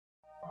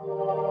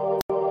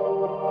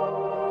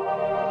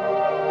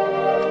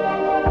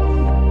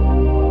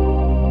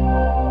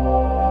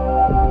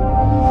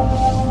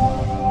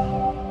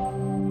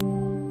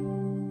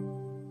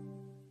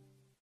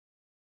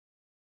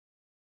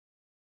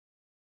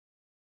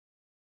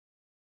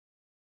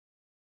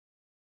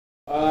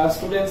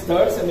Students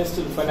third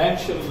semester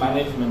financial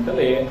management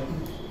ಅಲ್ಲಿ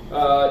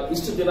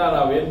ಇಷ್ಟು ದಿನ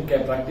ನಾವೇನ್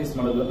ಪ್ರಾಕ್ಟೀಸ್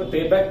ಮಾಡೋದು ಅಂದ್ರೆ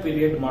ಪೇ ಬ್ಯಾಕ್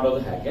ಪೀರಿಯಡ್ ಮಾಡೋದು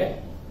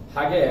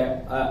ಹಾಗೆ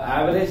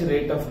ಆವರೇಜ್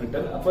ರೇಟ್ ಆಫ್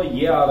ರಿಟರ್ನ್ ಅಥವಾ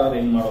ARR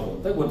ಏನ್ ಮಾಡೋದು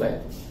ಅಂತ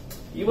ಗೊತ್ತಾಯ್ತು.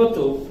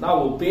 ಇವತ್ತು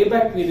ನಾವು ಪೇ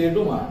ಬ್ಯಾಕ್ ಪೀರಿಯಡ್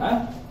ಮಾಡೋಣ.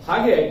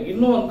 ಹಾಗೆ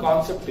ಇನ್ನೂ ಒಂದು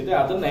ಕಾನ್ಸೆಪ್ಟ್ ಇದೆ,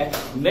 ಅದನ್ನೇ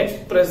ನೆಟ್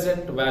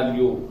ಪ್ರೆಸೆಂಟ್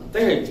ವ್ಯಾಲ್ಯೂ ಅಂತ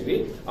ಹೇಳ್ತೀವಿ.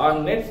 ಆ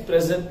ನೆಟ್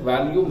ಪ್ರೆಸೆಂಟ್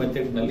ವ್ಯಾಲ್ಯೂ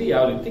ಮೆಥಡ್ ನಲ್ಲಿ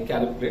ಯಾವ ರೀತಿ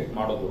ಕ್ಯಾಲ್ಕುಲೇಟ್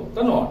ಮಾಡೋದು ಅಂತ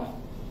ನೋಡೋಣ.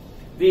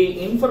 The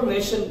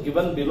information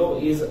given below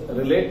is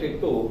related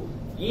to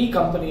E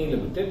company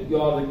limited. You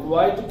are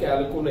required to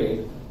calculate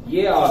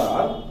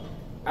ARR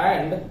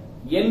and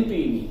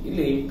NPV.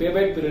 ಇಲ್ಲಿ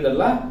payback period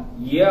ಅಲ್ಲ,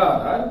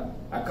 ARR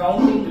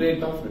accounting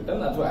rate of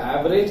return ಅಥವಾ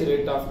average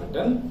rate of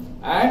return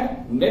and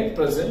net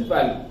present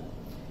value.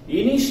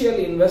 Initial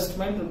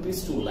investment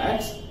rupees 2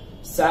 lakhs.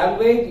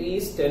 Salvage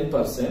is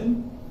 10%.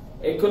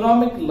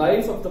 Economic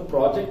life of the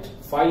project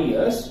 5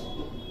 years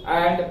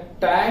and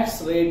tax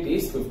rate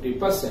is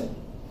 50%.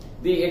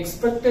 The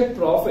expected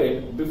profit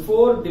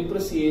before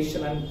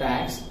depreciation and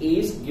tax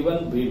is given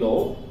below.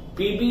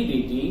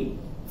 PBDT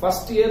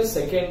first year,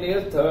 second year,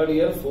 third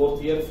year, fourth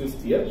year,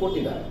 fifth year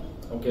ಕೊಟ್ಟಿದ್ದಾರೆ.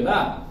 ಓಕೆನಾ?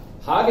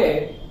 ಹಾಗೆ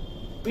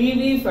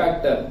PV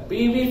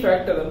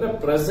factor ಅಂದ್ರೆ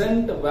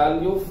present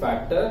value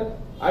factor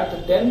at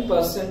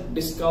 10%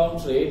 discount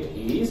rate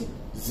is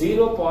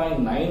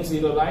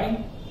 0.909,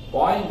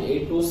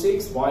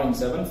 0.826,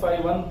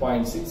 0.751,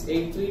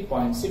 0.683,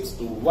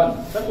 0.621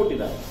 ಅಂತ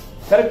ಕೊಟ್ಟಿದ್ದಾರೆ.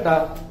 ಕರೆಕ್ಟಾ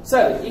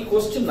sir? ಈ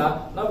question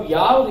ನಾವು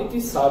ಯಾವ ರೀತಿ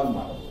ಸಾಲ್ವ್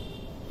ಮಾಡೋದು?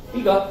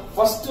 ಈಗ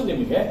ಫಸ್ಟ್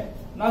ನಿಮಗೆ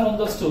ನಾನು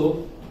ಒಂದಷ್ಟು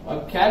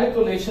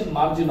ಕ್ಯಾಲ್ಕುಲೇಷನ್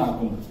ಮಾರ್ಜಿನ್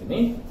ಹಾಕೊಂಡ್ಬಿಡ್ತೀನಿ.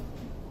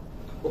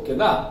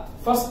 ಓಕೆನಾ?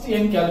 ಫಸ್ಟ್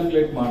ಏನ್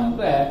ಕ್ಯಾಲ್ಕುಲೇಟ್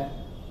ಮಾಡಂದ್ರೆ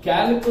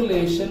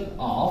ಕ್ಯಾಲ್ಕುಲೇಷನ್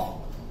ಆಫ್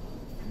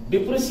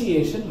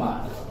ಡಿಪ್ರಿಸಿಯೇಷನ್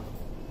ಮಾಡ.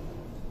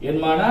 ಏನ್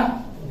ಮಾಡ?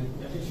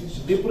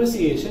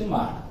 ಡಿಪ್ರಿಸಿಯೇಷನ್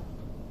ಮಾಡ.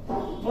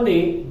 ನೋಡಿ,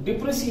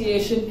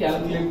 ಡಿಪ್ರಿಸಿಯೇಷನ್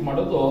ಕ್ಯಾಲ್ಕುಲೇಟ್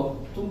ಮಾಡೋದು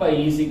ತುಂಬಾ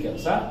ಈಸಿ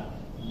ಕೆಲಸ.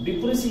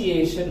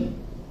 Depreciation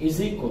is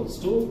equals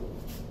to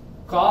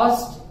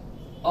cost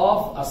of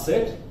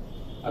asset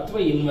ಅಥವಾ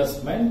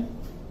investment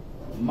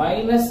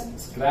minus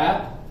scrap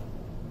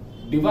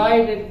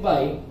divided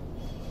by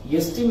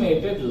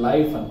estimated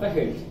life ಅಂತ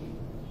ಹೇಳ್ತೀವಿ.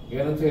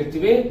 ಏನಂತ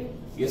ಹೇಳ್ತೀವಿ?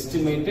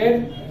 estimated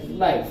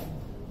life.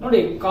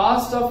 ನೋಡಿ,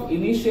 cost of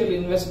initial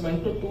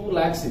investment 2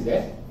 lakhs ಇದೆ,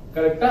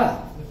 ಕರೆಕ್ಟಾ?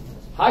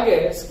 ಹಾಗೆ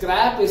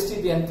ಸ್ಕ್ರಾಪ್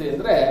ಎಷ್ಟಿದೆ ಅಂತ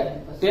ಅಂದ್ರೆ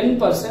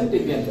 10%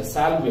 ಇದೆ ಅಂತ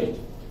ಸ್ಯಾಲ್ವೇಜ್.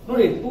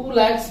 ನೋಡಿ, 2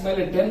 lakhs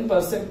ಮೇಲೆ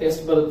 10%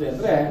 ಎಷ್ಟು ಬರುತ್ತೆ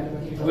ಅಂದ್ರೆ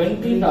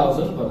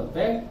 20,000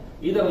 ಬರುತ್ತೆ.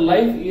 ಇದರ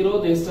ಲೈಫ್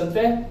ಇರೋದು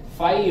ಎಷ್ಟಂತೆ?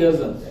 5 years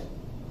ಅಂತೆ,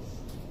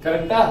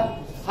 ಕರೆಕ್ಟಾ?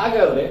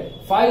 ಹಾಗಾದ್ರೆ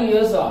 5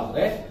 years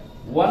ಆದ್ರೆ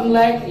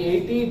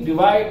 1,80,000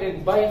 ಡಿವೈಡೆಡ್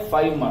ಬೈ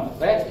 5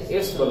 ಮಾಡಿದ್ರೆ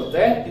ಎಷ್ಟು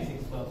ಬರುತ್ತೆ?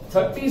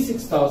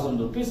 36,000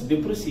 rupees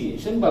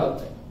ಡಿಪ್ರಿಸಿಯೇಷನ್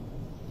ಬರುತ್ತೆ.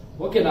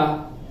 ಓಕೆನಾ?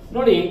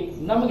 ನೋಡಿ,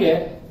 ನಮಗೆ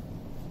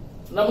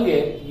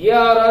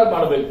ARR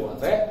ಮಾಡಬೇಕು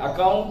ಅಂದ್ರೆ,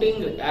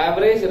 accounting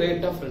average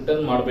rate of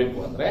return ಮಾಡಬೇಕು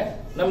ಅಂದ್ರೆ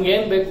ನಮ್ಗೆ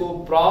ಏನ್ ಬೇಕು?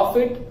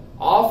 ಪ್ರಾಫಿಟ್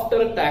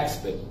ಆಫ್ಟರ್ ಟ್ಯಾಕ್ಸ್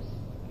ಬೇಕು.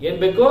 ಏನ್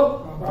ಬೇಕು?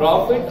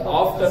 ಪ್ರಾಫಿಟ್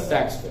ಆಫ್ಟರ್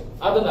ಟ್ಯಾಕ್ಸ್ ಬೇಕು.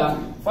 ಅದನ್ನ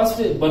ಫಸ್ಟ್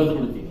ಬರೆದು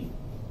ಬಿಡ್ತೀನಿ.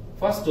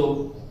 First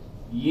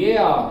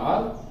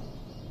ARR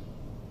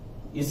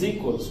is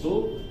equals to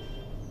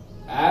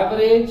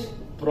average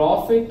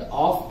profit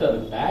after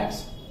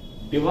tax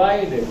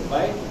divided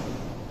by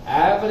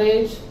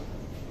average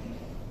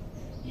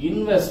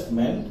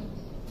investment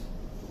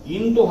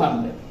into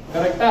 100.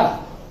 ಕರೆಕ್ಟಾ?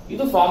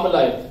 ಇದು ಫಾರ್ಮುಲಾ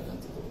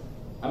ಇರ್ತಕ್ಕಂಥದ್ದು.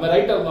 ಆಮೇಲೆ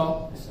right R no?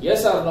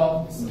 S R no?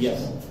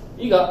 S.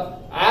 ಈಗ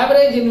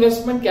ಆವರೇಜ್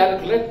ಇನ್ವೆಸ್ಟ್ಮೆಂಟ್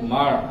ಕ್ಯಾಲ್ಕುಲೇಟ್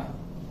ಮಾಡೋಣ.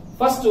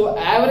 First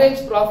average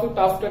profit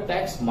after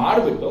tax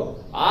ಮಾಡಿಬಿಟ್ಟು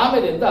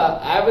ಆಮೇಲಿಂದ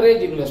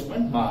ಆವರೇಜ್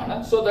ಇನ್ವೆಸ್ಟ್ಮೆಂಟ್ ಮಾಡೋಣ.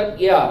 So that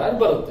ARR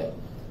ಬರುತ್ತೆ.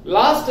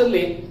 ಲಾಸ್ಟ್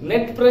ಅಲ್ಲಿ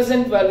ನೆಟ್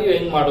ಪ್ರೆಸೆಂಟ್ ವ್ಯಾಲ್ಯೂ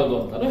ಹೆಂಗ್ ಮಾಡೋದು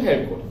ಅಂತಾನು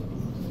ಹೇಳ್ಕೊಡ್ತೀನಿ.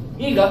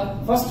 ಈಗ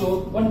ಫಸ್ಟ್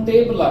ಒಂದು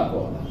ಟೇಬಲ್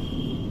ಹಾಕೋಣ.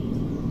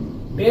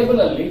 ಟೇಬಲ್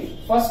ಅಲ್ಲಿ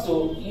ಫಸ್ಟ್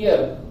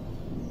ಇಯರ್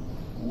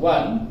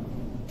 1,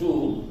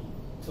 2,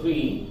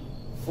 3,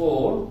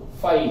 4,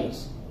 5 years.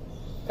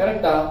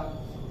 ಕರೆಕ್ಟಾ?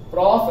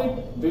 ಪ್ರಾಫಿಟ್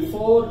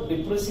ಬಿಫೋರ್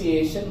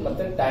ಡಿಪ್ರಿಸಿಯೇಷನ್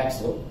ಮತ್ತೆ ಟ್ಯಾಕ್ಸ್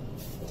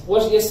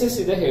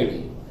ಎಷ್ಟೆಷ್ಟಿದೆ ಹೇಳಿ?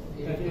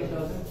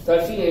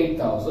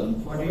 38,000,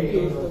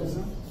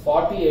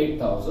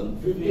 48,000,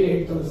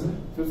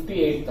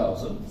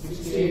 58,000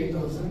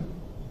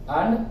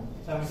 ಅಂಡ್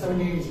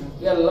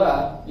ಎಲ್ಲ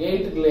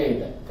 8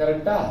 ಇದೆ,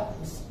 ಕರೆಕ್ಟಾ?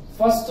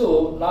 ಫಸ್ಟ್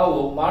ನಾವು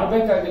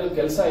ಮಾಡಬೇಕಾಗಿರೋ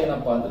ಕೆಲಸ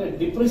ಏನಪ್ಪಾ ಅಂದ್ರೆ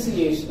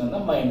ಡಿಪ್ರಿಸಿಯೇಷನ್ ಅನ್ನ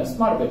ಮೈನಸ್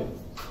ಮಾಡಬೇಕು.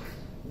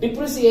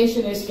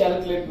 ಡಿಪ್ರಿಸಿಯೇಷನ್ ಎಷ್ಟು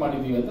ಕ್ಯಾಲ್ಕುಲೇಟ್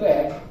ಮಾಡಿದೀವಿ ಅಂದ್ರೆ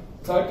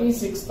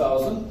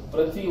 36,000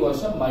 ಪ್ರತಿ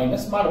ವರ್ಷ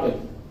ಮೈನಸ್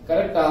ಮಾಡಬೇಕು,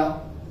 ಕರೆಕ್ಟಾ?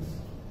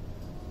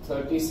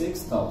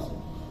 36,000.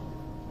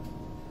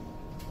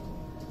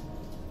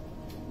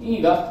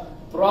 ಈಗ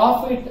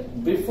profit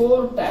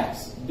before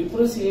tax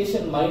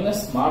depreciation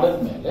minus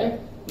ಮಾಡಿದ್ಮೇಲೆ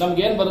ನಮ್ಗೆ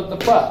ಏನ್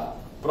ಬರುತ್ತಪ್ಪ?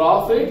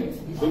 ಪ್ರಾಫಿಟ್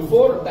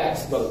ಬಿಫೋರ್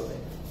ಟ್ಯಾಕ್ಸ್ ಬರುತ್ತೆ.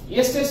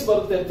 ಎಷ್ಟೆಷ್ಟು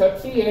ಬರುತ್ತೆ?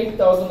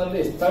 38,000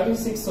 ಅಲ್ಲಿ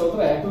 36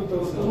 ಹೋದ್ರೆ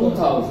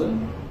 2,000,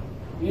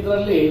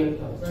 ಇದರಲ್ಲಿ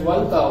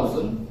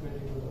 12,000,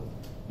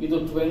 ಇದು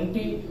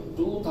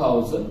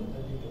 22,000,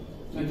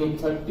 ಇದು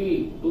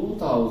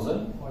 32,000,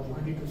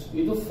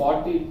 ಇದು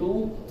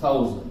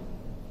 42,000.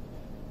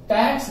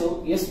 ಟ್ಯಾಕ್ಸ್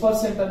ಎಷ್ಟು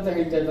ಪರ್ಸೆಂಟ್ ಅಂತ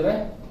ಹೇಳ್ತಾ ಇದ್ದಾರೆ?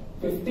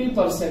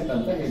 50%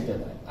 ಅಂತ ಹೇಳ್ತಾ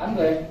ಇದ್ದಾರೆ.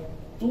 ಅಂದ್ರೆ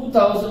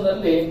 2000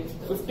 ಅಲ್ಲಿ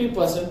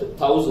 50%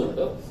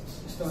 1000,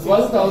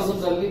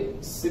 12,000 ಅಲ್ಲಿ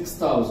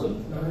 6,000,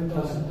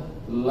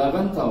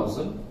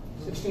 11,000,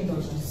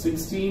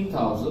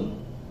 16,000,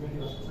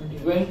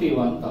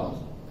 21,000.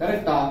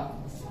 ಕರೆಕ್ಟಾ?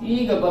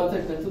 ಈಗ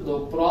ಬರ್ತಕ್ಕಂಥದ್ದು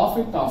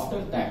ಪ್ರಾಫಿಟ್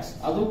ಆಫ್ಟರ್ ಟ್ಯಾಕ್ಸ್,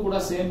 ಅದು ಕೂಡ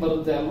ಸೇಮ್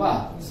ಬರುತ್ತೆ ಅಲ್ವಾ?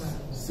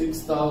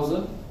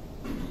 6,000,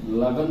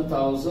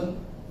 11,000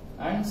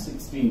 ಅಂಡ್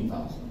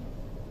 16,000,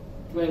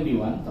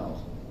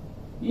 21,000.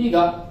 ಈಗ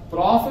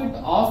ಪ್ರಾಫಿಟ್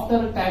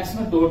ಆಫ್ಟರ್ ಟ್ಯಾಕ್ಸ್ ನ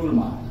ಟೋಟಲ್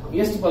ಮಾಡೋಣ,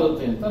 ಎಷ್ಟು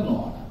ಬರುತ್ತೆ ಅಂತ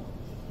ನೋಡೋಣ.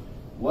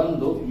 1,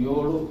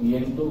 7,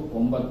 8,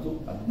 9,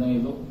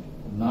 15,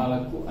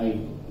 4,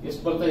 5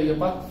 ಎಷ್ಟು ಬರ್ತಾ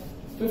ಇದೆಯಪ್ಪ?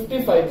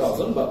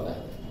 55,000 ಬರ್ತಾ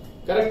ಇದೆ.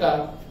 ಕರೆಕ್ಟಾ?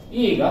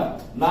 ಈಗ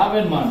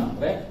ನಾವೇನ್ ಮಾಡೋಣ,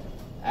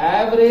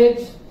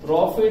 average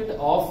profit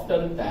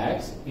after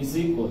tax is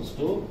equals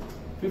to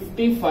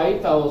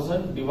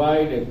 55,000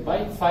 divided by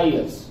 5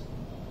 years.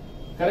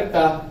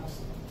 ಕರೆಕ್ಟಾ?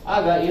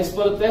 ಆಗ ಎಷ್ಟು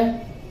ಬರುತ್ತೆ?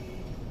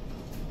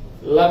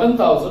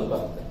 11,000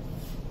 ಬರುತ್ತೆ.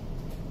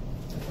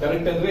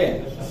 ಕರೆಕ್ಟ್ ಅಂದ್ರೆ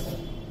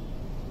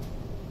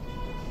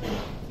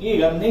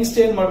ಈಗ ನೆಕ್ಸ್ಟ್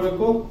ಏನ್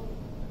ಮಾಡಬೇಕು?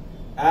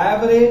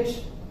 ಆವರೇಜ್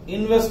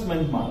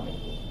ಇನ್ವೆಸ್ಟ್ಮೆಂಟ್ ಮಾಡಬೇಕು.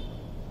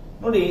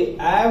 ನೋಡಿ,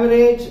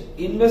 ಆವರೇಜ್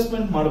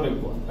ಇನ್ವೆಸ್ಟ್ಮೆಂಟ್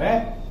ಮಾಡಬೇಕು ಅಂದ್ರೆ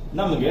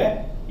ನಮಗೆ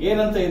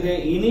ಏನಂತ ಇದೆ?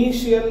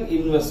 Initial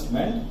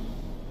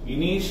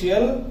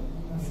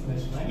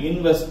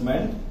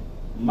investment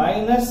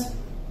minus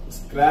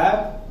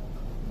scrap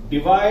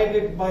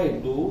divided by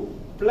 2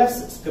 plus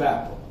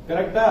scrap.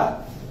 ಕರೆಕ್ಟಾ?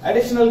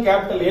 ಅಡಿಷನಲ್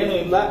ಕ್ಯಾಪಿಟಲ್ ಏನು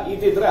ಇಲ್ಲ,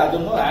 ಇದಿದ್ರೆ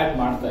ಅದನ್ನು ಆಡ್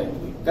ಮಾಡ್ತಾ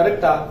ಇದ್ವಿ.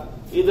 ಕರೆಕ್ಟಾ?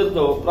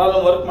 ಇದ್ರದ್ದು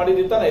ಪ್ರಾಬ್ಲಮ್ ವರ್ಕ್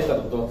ಮಾಡಿದಿತ್ತಾನೆ ಈ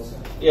ತರದ್ದು?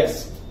 ಎಸ್.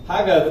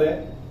 ಹಾಗಾದ್ರೆ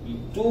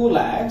 2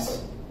 lakhs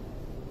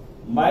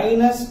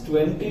minus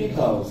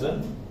 20,000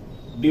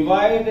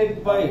 divided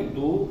by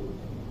 2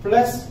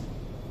 plus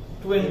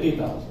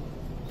 20,000.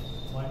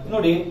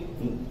 ನೋಡಿ,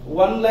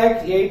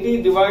 1,80,000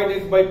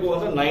 ಡಿವೈಡೆಡ್ ಬೈ 2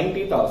 ಅಂದ್ರೆ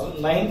 90,000.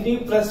 90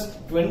 ಪ್ಲಸ್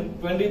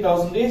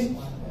 20,000 is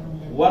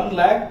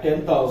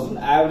 1,10,000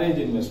 ಆವರೇಜ್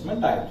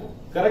ಇನ್ವೆಸ್ಟ್ಮೆಂಟ್ ಆಯ್ತು.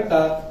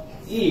 ಕರೆಕ್ಟಾ?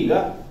 ಈಗ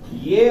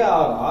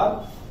ARR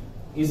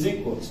is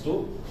equals to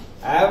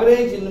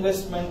average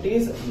investment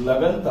is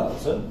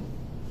 11,000.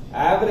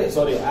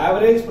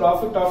 Average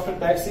profit after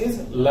tax is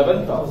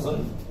 11,000.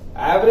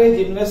 Average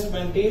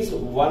investment is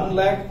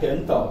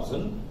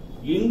 1,10,000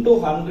 into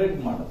 100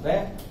 ಮಾಡಿದ್ರೆ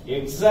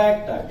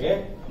ಎಕ್ಸಾಕ್ಟ್ ಆಗಿ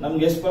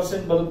ನಮ್ಗೆ ಎಷ್ಟು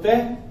ಪರ್ಸೆಂಟ್ ಬರುತ್ತೆ?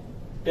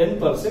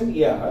 10%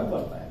 ARR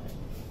ಬರ್ತಾ ಇದೆ.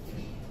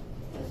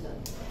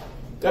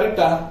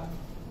 ಕರೆಕ್ಟಾ?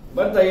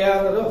 ಬರ್ತಾ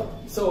ARR?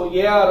 So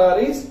ARR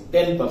is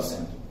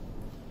 10%.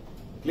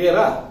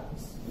 ಕ್ಲಿಯರಾ?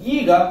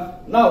 ಈಗ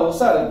ನಾವು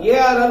ಸರ್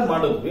ARR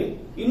ಮಾಡಿದ್ವಿ,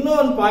 ಇನ್ನೂ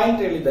ಒಂದು ಪಾಯಿಂಟ್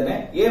ಹೇಳಿದ್ದಾನೆ.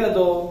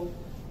 ಏನದು?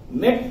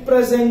 ನೆಟ್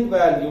ಪ್ರೆಸೆಂಟ್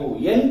ವ್ಯಾಲ್ಯೂ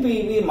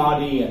NPV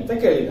ಮಾಡಿ ಅಂತ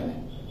ಕೇಳಿದ್ದಾನೆ.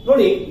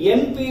 ನೋಡಿ,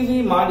 NPV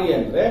ಮಾಡಿ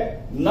ಅಂದ್ರೆ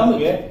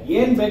ನಮಗೆ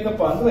ಏನ್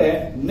ಬೇಕಪ್ಪ ಅಂದ್ರೆ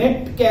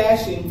ನೆಟ್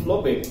ಕ್ಯಾಶ್ ಇನ್ಫ್ಲೋ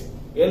ಬೇಕು.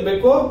 ಏನ್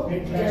ಬೇಕು?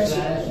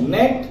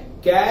 ನೆಟ್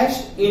ಕ್ಯಾಶ್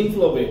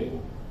ಇನ್ಫ್ಲೋ ಬೇಕು.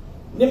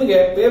 ನಿಮಗೆ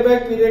ಪೇ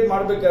ಬ್ಯಾಕ್ ಪೀರಿಯಡ್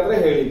ಮಾಡಬೇಕಾದ್ರೆ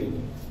ಹೇಳಿದೀವಿ,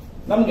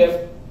 ನಮ್ಗೆ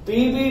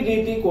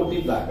PBDT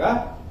ಕೊಟ್ಟಿದ್ದಾಗ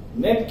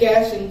ನೆಟ್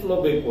ಕ್ಯಾಶ್ ಇನ್ಫ್ಲೋ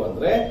ಬೇಕು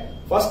ಅಂದ್ರೆ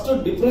ಫಸ್ಟ್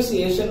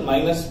ಡಿಪ್ರಿಸಿಯೇಷನ್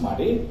ಮೈನಸ್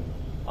ಮಾಡಿ,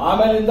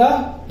 ಆಮೇಲಿಂದ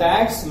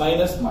ಟ್ಯಾಕ್ಸ್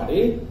ಮೈನಸ್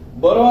ಮಾಡಿ,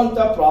 ಬರುವಂತ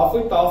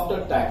ಪ್ರಾಫಿಟ್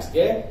ಆಫ್ಟರ್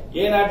ಟ್ಯಾಕ್ಸ್ಗೆ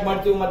ಏನ್ ಆಡ್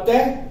ಮಾಡ್ತೀವಿ? ಮತ್ತೆ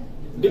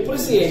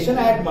ಡಿಪ್ರಿಸಿಯೇಷನ್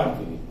ಆಡ್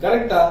ಮಾಡ್ತೀವಿ.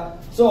 ಕರೆಕ್ಟಾ?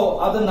 ಸೊ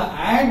ಅದನ್ನ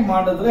ಆಡ್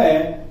ಮಾಡಿದ್ರೆ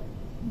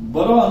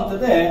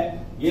ಬರುವಂತದೇ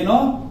ಏನೋ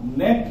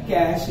ನೆಟ್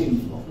ಕ್ಯಾಶ್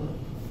ಇನ್ಫ್ಲೋ.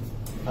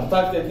 ಅರ್ಥ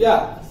ಆಗ್ತಿದ್ಯಾ?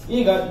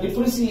 ಈಗ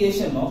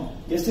ಡಿಪ್ರಿಸಿಯೇಷನ್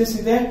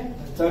ಎಷ್ಟೆಷ್ಟಿದೆ?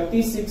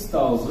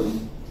 36,000,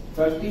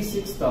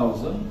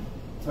 36,000,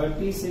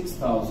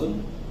 36,000,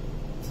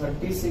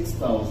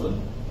 36,000,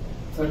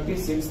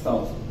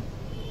 36,000.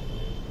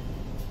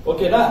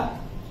 ಓಕೆನಾ?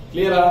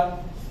 ಕ್ಲಿಯರಾ?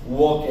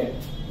 ಓಕೆ.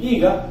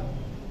 ಈಗ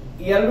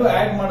ಎರಡು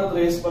ಆಡ್ ಮಾಡಿದ್ರೆ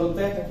ಎಷ್ಟು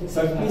ಬರುತ್ತೆ?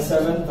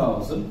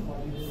 37,000,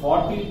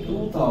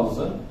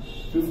 42,000,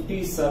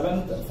 57,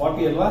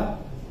 40 ಅಲ್ವಾ?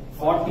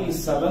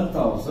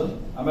 47,000.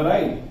 ಆಮೇಲೆ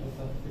ರೈಟ್,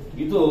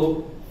 ಇದು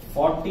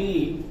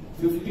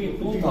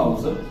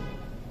 52,000,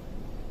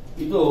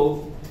 ಇದು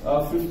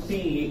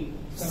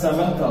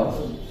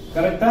 57,000.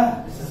 ಕರೆಕ್ಟಾ?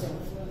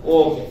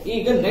 ಓಕೆ.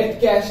 ಈಗ ನೆಟ್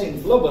ಕ್ಯಾಶ್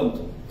ಇನ್ಫ್ಲೋ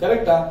ಬಂತು.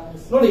 ಕರೆಕ್ಟಾ?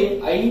 ನೋಡಿ,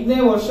 5ನೇ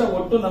ವರ್ಷ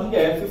ಒಟ್ಟು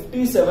ನಮ್ಗೆ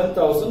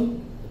 57,000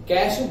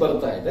 ಕ್ಯಾಶ್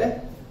ಬರ್ತಾ ಇದೆ.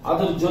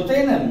 ಅದ್ರ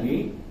ಜೊತೆನಲ್ಲಿ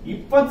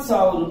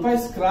 20,000 ರೂಪಾಯಿ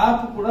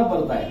ಸ್ಕ್ರಾಪ್ ಕೂಡ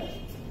ಬರ್ತಾ ಇದೆ.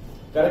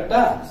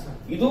 ಕರೆಕ್ಟಾ?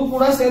 ಇದು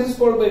ಕೂಡ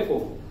ಸೇರಿಸ್ಕೊಳ್ಬೇಕು.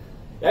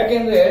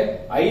 ಯಾಕೆಂದ್ರೆ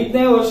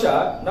 5ನೇ ವರ್ಷ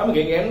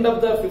ನಮಗೆ end of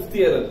the 5th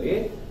year ಅಲ್ಲಿ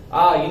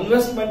ಆ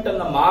ಇನ್ವೆಸ್ಟ್ಮೆಂಟ್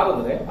ಅನ್ನ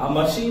ಮಾರಿದ್ರೆ, ಆ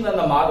ಮಷೀನ್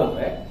ಅನ್ನ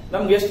ಮಾರಿದ್ರೆ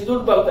ನಮ್ಗೆ ಎಷ್ಟು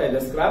ದುಡ್ಡು ಬರ್ತಾ ಇದೆ?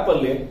 ಸ್ಕ್ರಾಪ್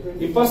ಅಲ್ಲಿ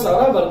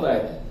 20,000 ಬರ್ತಾ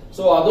ಇದೆ.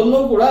 ಸೊ ಅದನ್ನು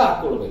ಕೂಡ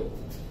ಹಾಕೊಳ್ಬೇಕು.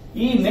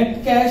 ಈ ನೆಟ್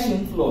ಕ್ಯಾಶ್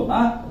ಇನ್ಫ್ಲೋನ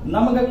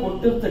ನಮಗೆ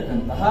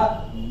ಕೊಟ್ಟಿರ್ತಕ್ಕಂತಹ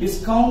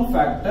discount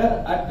factor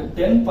at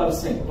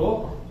 10%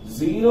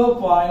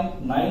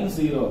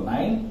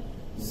 0.909,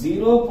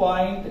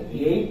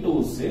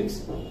 0.826,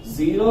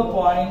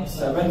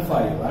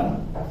 0.751,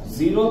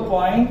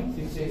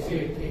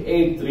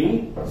 0.83,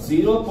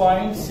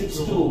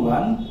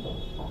 0.621.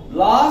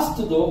 Last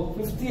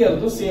 5th year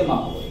same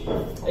ಹಾಕೊಳ್ಳಿ.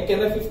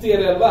 ಯಾಕೆಂದ್ರೆ 5th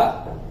year ಅಲ್ವಾ?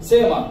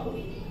 ಸೇಮ್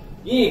ಹಾಕೊಳ್ಳಿ.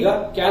 ಈಗ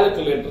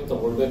ಕ್ಯಾಲ್ಕುಲೇಟರ್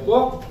ತಗೊಳ್ಬೇಕು.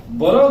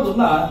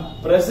 ಬರೋದನ್ನ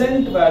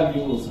ಪ್ರೆಸೆಂಟ್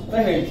ವ್ಯಾಲ್ಯೂಸ್ ಅಂತ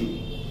ಹೇಳ್ತೀವಿ.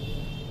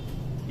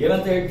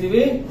 ಏನಂತ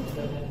ಹೇಳ್ತೀವಿ?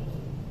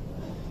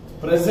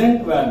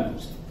 Present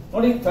values.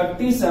 ನೋಡಿ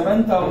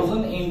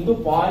 37,000 into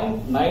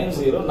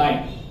 0.909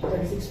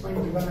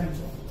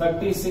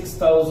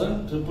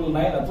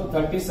 36,999 ಅಥವಾ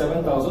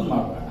 37,000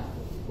 ಮಾಡೋಣ.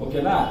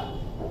 ಓಕೆನಾ?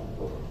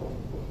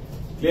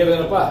 ಕ್ಲಿಯರ್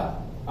ಏನಪ್ಪ?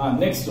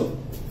 Next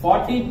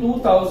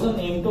 42,000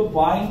 into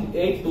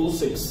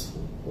 0.826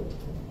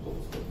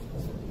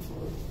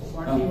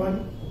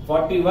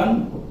 41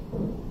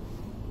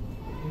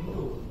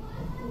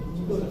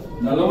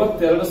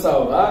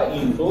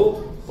 42,000 into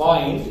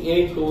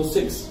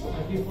 0.826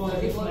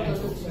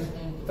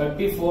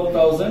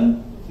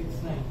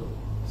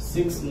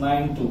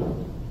 34,692.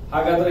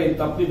 ಹಾಗಾದ್ರೆ ಇದು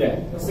ತಪ್ಪಿದೆ.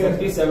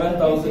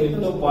 37,000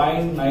 into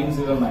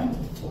 0.909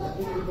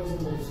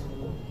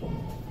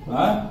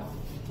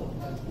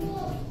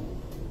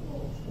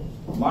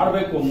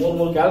 ಮಾಡಬೇಕು.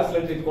 ಮೂರ್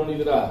ಕ್ಯಾಲ್ಕುಲೇಟ್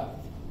ಇಟ್ಕೊಂಡಿದ್ದೀರಾ?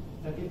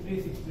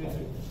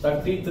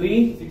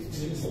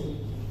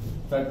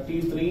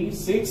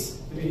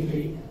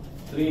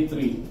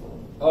 33,633.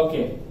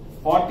 ಓಕೆ.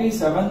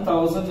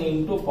 47,000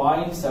 into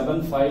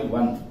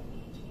 0.751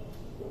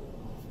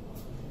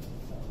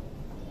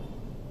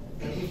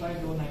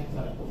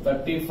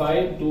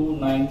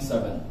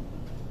 35,297.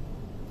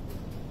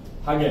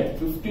 ಹಾಗೆ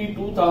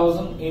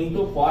 52,000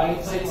 into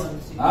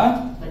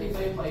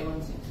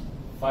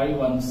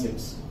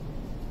 0.516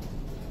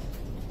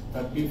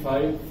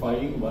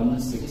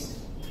 35,516.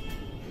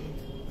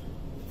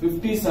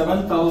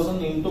 57,000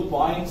 into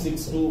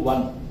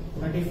 0.621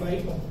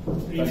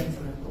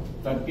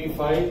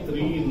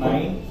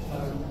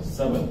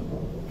 35,397.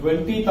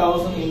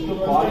 20,000 into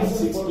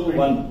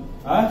 0.621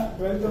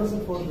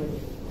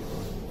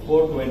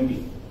 12,420.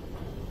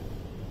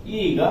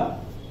 ಈಗ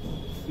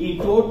ಈ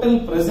ಟೋಟಲ್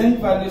ಪ್ರೆಸೆಂಟ್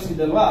ವ್ಯಾಲ್ಯೂಸ್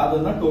ಇದಲ್ವಾ,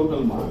 ಅದನ್ನ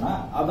ಟೋಟಲ್ ಮಾಡೋಣ.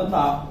 ಅದನ್ನ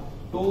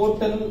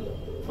ಟೋಟಲ್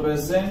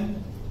ಪ್ರೆಸೆಂಟ್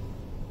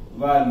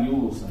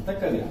ವ್ಯಾಲ್ಯೂಸ್ ಅಂತ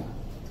ಕರೆಯೋಣ.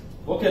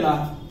 ಓಕೆನಾ?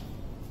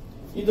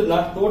 ಇದನ್ನ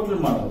ಟೋಟಲ್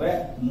ಮಾಡಿದ್ರೆ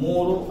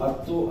 3,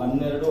 10,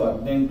 12,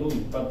 18,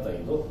 25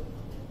 2,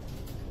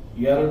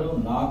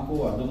 4,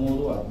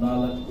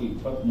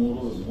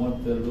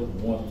 13,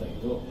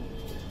 14,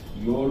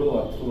 23,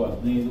 32,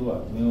 35 7, 10,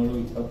 15,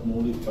 17,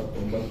 23,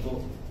 29 4,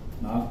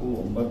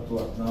 9,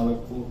 14, 9,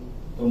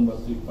 23, 26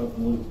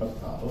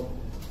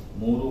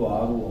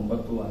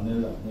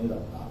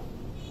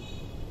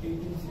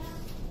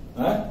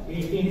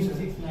 3,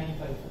 6, 9,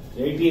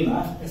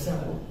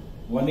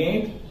 12,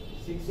 15,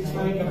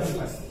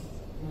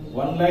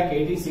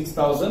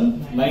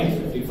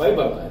 1,86,955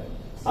 ಬರ್ತಾ ಇದೆ.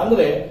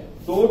 ಅಂದ್ರೆ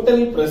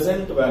ಟೋಟಲ್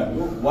ಪ್ರೆಸೆಂಟ್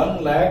ವ್ಯಾಲ್ಯೂ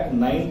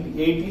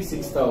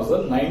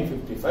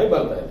 1,86,955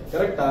 ಬರ್ತಾ ಇದೆ.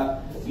 ಕರೆಕ್ಟಾ?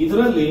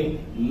 ಇದರಲ್ಲಿ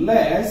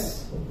ಲೆಸ್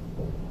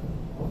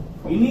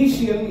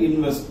ಇನಿಷಿಯಲ್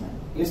ಇನ್ವೆಸ್ಟ್ಮೆಂಟ್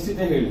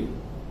ಎಷ್ಟಿದೆ ಹೇಳಿ?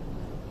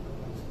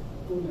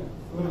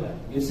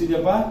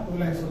 ಎಷ್ಟಿದೆಯಪ್ಪ?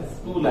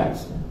 2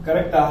 lakhs.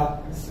 ಕರೆಕ್ಟಾ?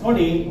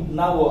 ನೋಡಿ,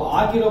 ನಾವು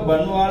ಆಗಿರೋ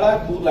ಬಂಡವಾಳ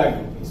 2 lakh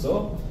rupees.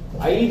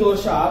 5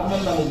 ವರ್ಷ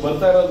ಆದ್ಮೇಲೆ ನಮಗೆ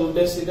ಬರ್ತಾ ಇರೋ ದುಡ್ಡು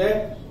ಎಷ್ಟಿದೆ?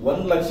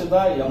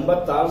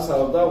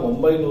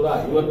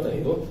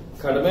 1,86,955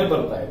 ಕಡಿಮೆ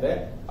ಬರ್ತಾ ಇದೆ.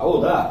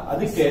 ಹೌದಾ?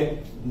 ಅದಕ್ಕೆ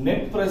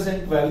ನೆಟ್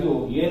ಪ್ರೆಸೆಂಟ್ ವ್ಯಾಲ್ಯೂ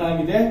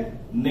ಏನಾಗಿದೆ?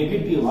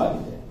 ನೆಗೆಟಿವ್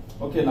ಆಗಿದೆ.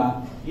 ಓಕೆನಾ?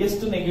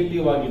 ಎಷ್ಟು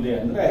ನೆಗೆಟಿವ್ ಆಗಿದೆ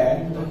ಅಂದ್ರೆ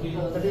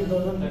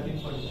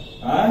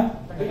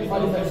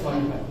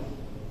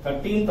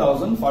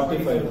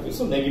 13,045 rupees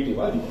ನೆಗೆಟಿವ್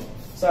ಆಗಿದೆ.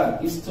 ಸರ್,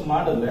 ಇಷ್ಟು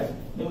ಮಾಡಿದ್ರೆ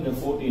ನಿಮಗೆ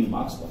 14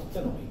 ಮಾರ್ಕ್ಸ್ ಬರುತ್ತೆ.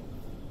 ನೋಡಿ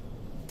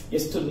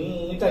ಎಷ್ಟು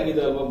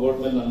ನೀಟಾಗಿದೆ ಅಲ್ವಾ ಬೋರ್ಡ್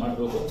ಮೇಲೆ ನಾನು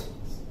ಮಾಡಿರೋದು.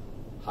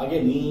 ಹಾಗೆ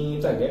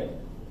ನೀಟಾಗೆ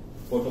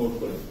ಫೋಟೋ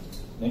ಹೊಡ್ಕೊಳ್ಳಿ.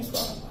 Next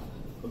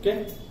okay.